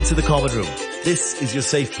to the Common Room. This is your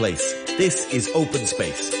safe place. This is Open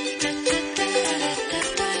Space.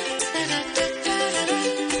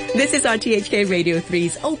 This is RTHK Radio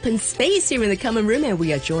 3's Open Space here in the Common Room, and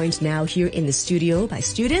we are joined now here in the studio by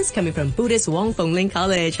students coming from Buddhist Wong, Fung, Ling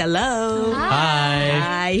College. Hello. Hi.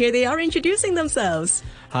 Hi. Here they are introducing themselves.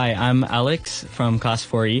 Hi, I'm Alex from Class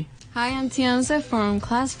 4E. Hi, I'm Tianza from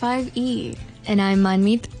Class 5E. And I'm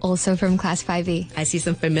Manmeet, also from Class 5E. I see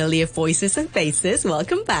some familiar voices and faces.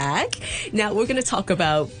 Welcome back. Now, we're going to talk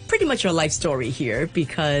about pretty much your life story here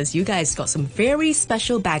because you guys got some very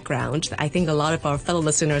special background that I think a lot of our fellow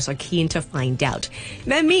listeners are keen to find out.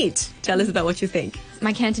 Manmeet, tell us about what you think.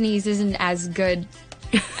 My Cantonese isn't as good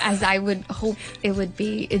as I would hope it would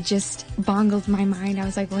be. It just boggled my mind. I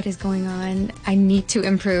was like, what is going on? I need to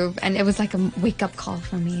improve. And it was like a wake-up call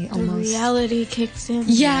for me, almost. The reality kicks in.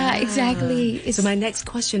 Yeah, exactly. So my next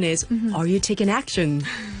question is, are you taking action?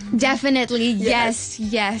 Definitely, yes.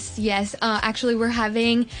 Actually, we're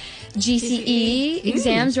having GCE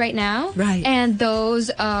exams right now. Right. And those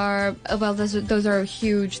are, those are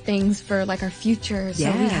huge things for like our future.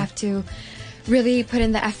 So we have to really put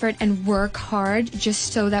in the effort and work hard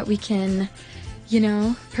just so that we can,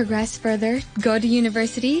 progress further, go to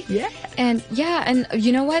university. Yeah. And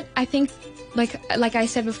you know what? I think like I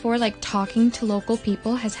said before, like talking to local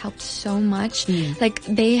people has helped so much. Like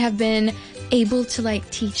they have been able to like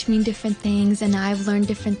teach me different things, and I've learned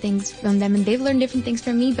different things from them, and they've learned different things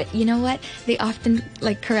from me. But you know what? They often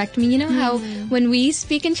like correct me. You know how when we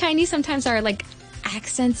speak in Chinese, sometimes our like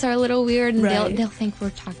accents are a little weird, and they'll think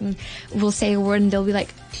we'll say a word and they'll be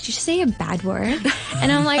like, did you say a bad word?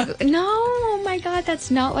 And I'm like, no, oh my god,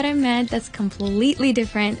 that's not what I meant. That's completely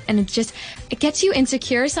different. And it gets you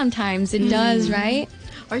insecure sometimes. It does, right?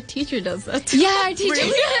 Our teacher does that. Yeah, our teachers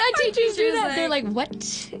do that. They're like, what?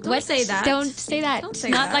 Don't say that. Don't say that. Don't say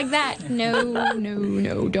not that. like that.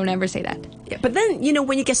 No, don't ever say that. Yeah, but then,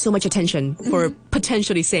 when you get so much attention for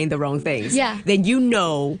potentially saying the wrong things, then you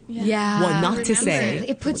know what not to say.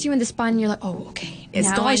 It puts you in the spot and you're like, oh, okay. It's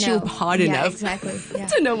now got I know. you hard enough Exactly. Yeah.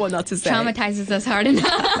 to know what not to say. Traumatizes us hard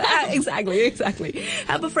enough. Exactly.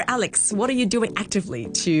 How about for Alex? What are you doing actively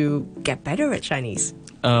to get better at Chinese?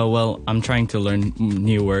 Well, I'm trying to learn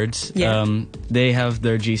new words. Yeah. They have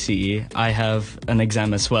their GCE. I have an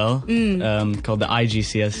exam as well called the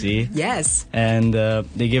IGCSE. Yes. And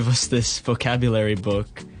they give us this vocabulary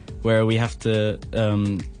book where we have to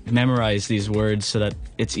memorize these words so that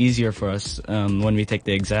it's easier for us when we take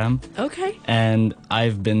the exam. Okay. And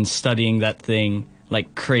I've been studying that thing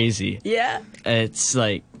like crazy. Yeah. It's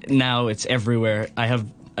like, now it's everywhere. I have,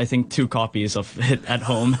 I think, 2 copies of it at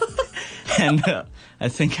home. And I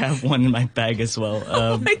think I have one in my bag as well.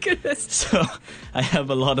 Oh my goodness. So I have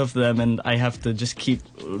a lot of them, and I have to just keep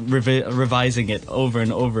revising it over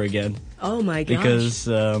and over again. Oh my gosh. Because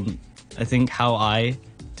I think how I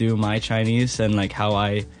do my Chinese and like how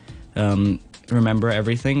I remember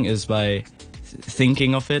everything is by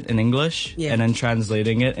thinking of it in English and then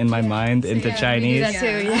translating it in my mind into Chinese. We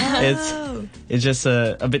do that too, It's just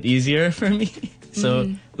a bit easier for me.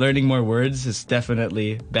 So learning more words is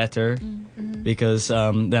definitely better because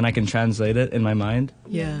then I can translate it in my mind.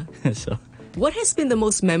 Yeah. So What has been the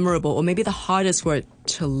most memorable or maybe the hardest word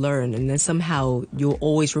to learn, and then somehow you'll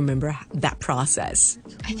always remember that process?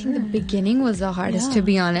 I think the beginning was the hardest, to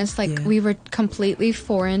be honest. Like, we were completely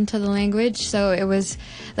foreign to the language, so it was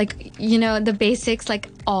like, the basics, like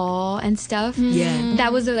aw and stuff. Yeah.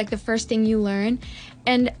 That was like the first thing you learn.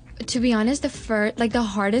 And to be honest, the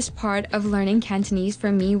hardest part of learning Cantonese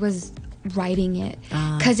for me was writing it,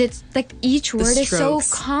 because it's like each word is so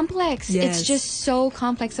complex. Yes. It's just so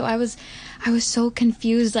complex. So I was so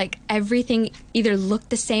confused. Like, everything either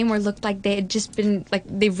looked the same or looked like they had just been, like,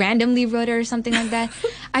 they randomly wrote it or something like that.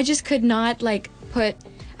 I just could not, like,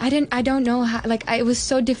 I don't know how, like, it was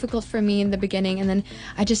so difficult for me in the beginning, and then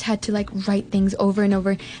I just had to, like, write things over and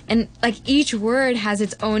over, and, like, each word has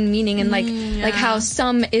its own meaning, and, like how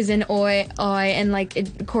some is an oi, and, like,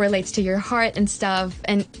 it correlates to your heart and stuff,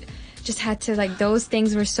 and just had to, like, those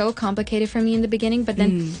things were so complicated for me in the beginning, but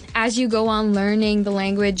then as you go on learning the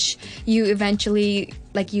language, you eventually,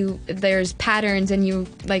 like, there's patterns, and you,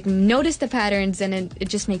 like, notice the patterns, and it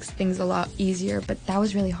just makes things a lot easier. But that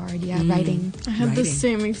was really hard, writing. I had the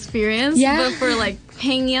same experience, but for, like,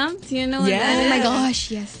 pinyin, do you know what that is? Oh my gosh,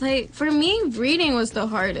 yes. Like, for me, reading was the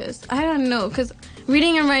hardest. I don't know, because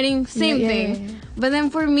reading and writing, same thing. Yeah. But then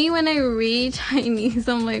for me, when I read Chinese,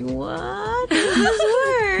 I'm like, what is this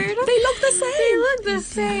word? They look the same. They look the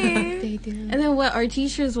same. They do. And then what our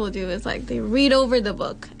teachers will do is, like, they read over the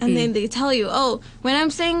book, and then they tell you, oh, when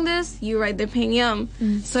I'm saying this, you write the pinyin.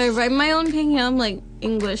 So I write my own pinyin, like,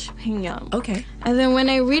 English pinyin. Okay. And then when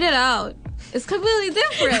I read it out, it's completely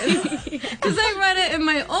different. Because I read it in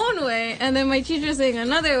my own way, and then my teacher's saying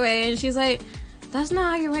another way, and she's like, that's not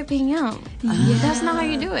how you write pinyin. That's not how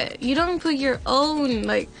you do it. You don't put your own,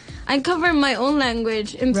 like, I cover my own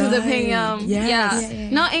language into the pinyin. Yes. Yeah.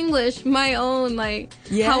 Not English, my own, like,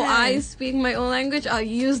 how I speak my own language, I'll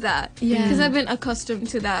use that. Because I've been accustomed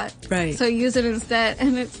to that. Right. So I use it instead,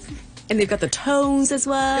 and And they've got the tones as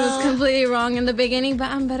well. it was completely wrong in the beginning,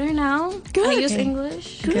 but I'm better now. Good. I use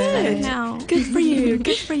English. Good. Now. Good for you.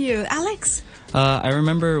 Good for you. Alex? I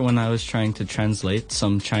remember when I was trying to translate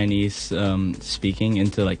some Chinese speaking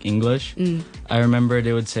into like English. I remember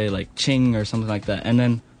they would say like "ching" or something like that, and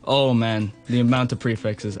then oh man, the amount of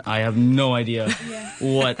prefixes. I have no idea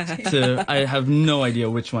I have no idea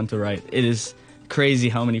which one to write. It is crazy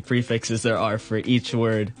how many prefixes there are for each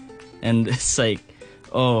word, and it's like,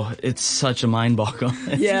 oh, it's such a mind boggle.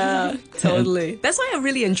 Yeah, totally. That's why I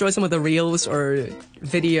really enjoy some of the reels or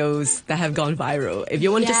videos that have gone viral. If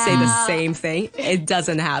you want to say the same thing, it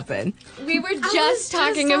doesn't happen. We were just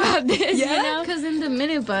talking about this, you know? Because in the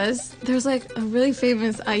minibus, there's like a really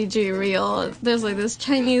famous IG reel. There's like this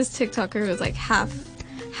Chinese TikToker who's like half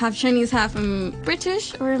Chinese, half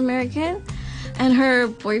British or American. And her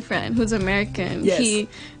boyfriend, who's American, he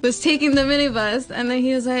was taking the minibus, and then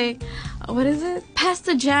he was like, what is it? Pass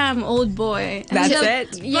the jam, old boy. And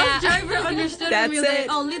That's the it? bus driver understood him. He was like,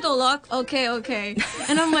 oh, little lock, okay.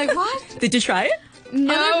 And I'm like, what? Did you try it?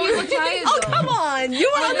 No. Other people try it, Oh, though. come on. You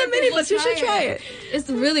were on the minibus. You should try it. It's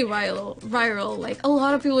really viral. Like, a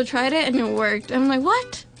lot of people tried it, and it worked. And I'm like,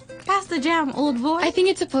 what? Pass the jam, old boy. I think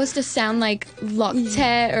it's supposed to sound like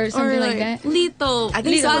lokte or something like that. Little. I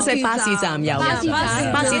think it's supposed to say 巴士站有。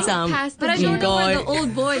巴士站。 But I don't know where the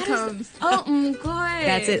old boy comes. Oh, ngoy.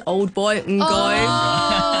 That's it, old boy. Ngoy.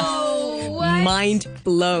 Oh, what? Mind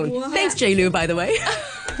blown. Thanks, J-Lu, by the way.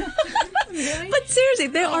 But seriously,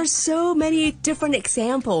 there are so many different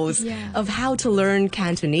examples of how to learn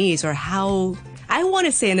Cantonese, or how, I want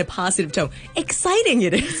to say in a positive tone, exciting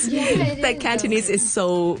it is. That Cantonese is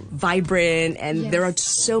so vibrant, and there are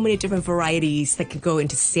so many different varieties that can go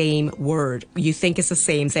into same word. You think it's the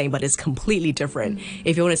same thing, but it's completely different.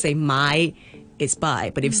 If you want to say my, it's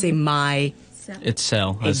by. But if you say my, it's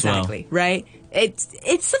sell as well. exactly, right?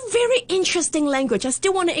 It's a very interesting language. I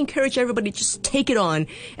still want to encourage everybody to just take it on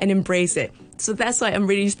and embrace it. So that's why I'm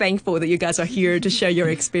really thankful that you guys are here to share your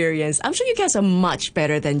experience. I'm sure you guys are much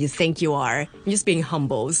better than you think you are. You're just being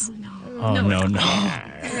humbles. Oh, no.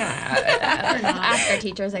 Ask our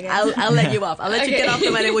teachers, I guess. I'll let you off. I'll let you get off the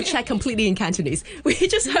mat, and we'll chat completely in Cantonese. We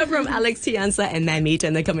just heard from Alex Tianza and Mamit,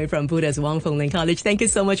 and they're coming from Buddhist Wong, Fung, Ling College. Thank you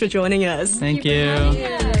so much for joining us. Thank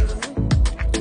you.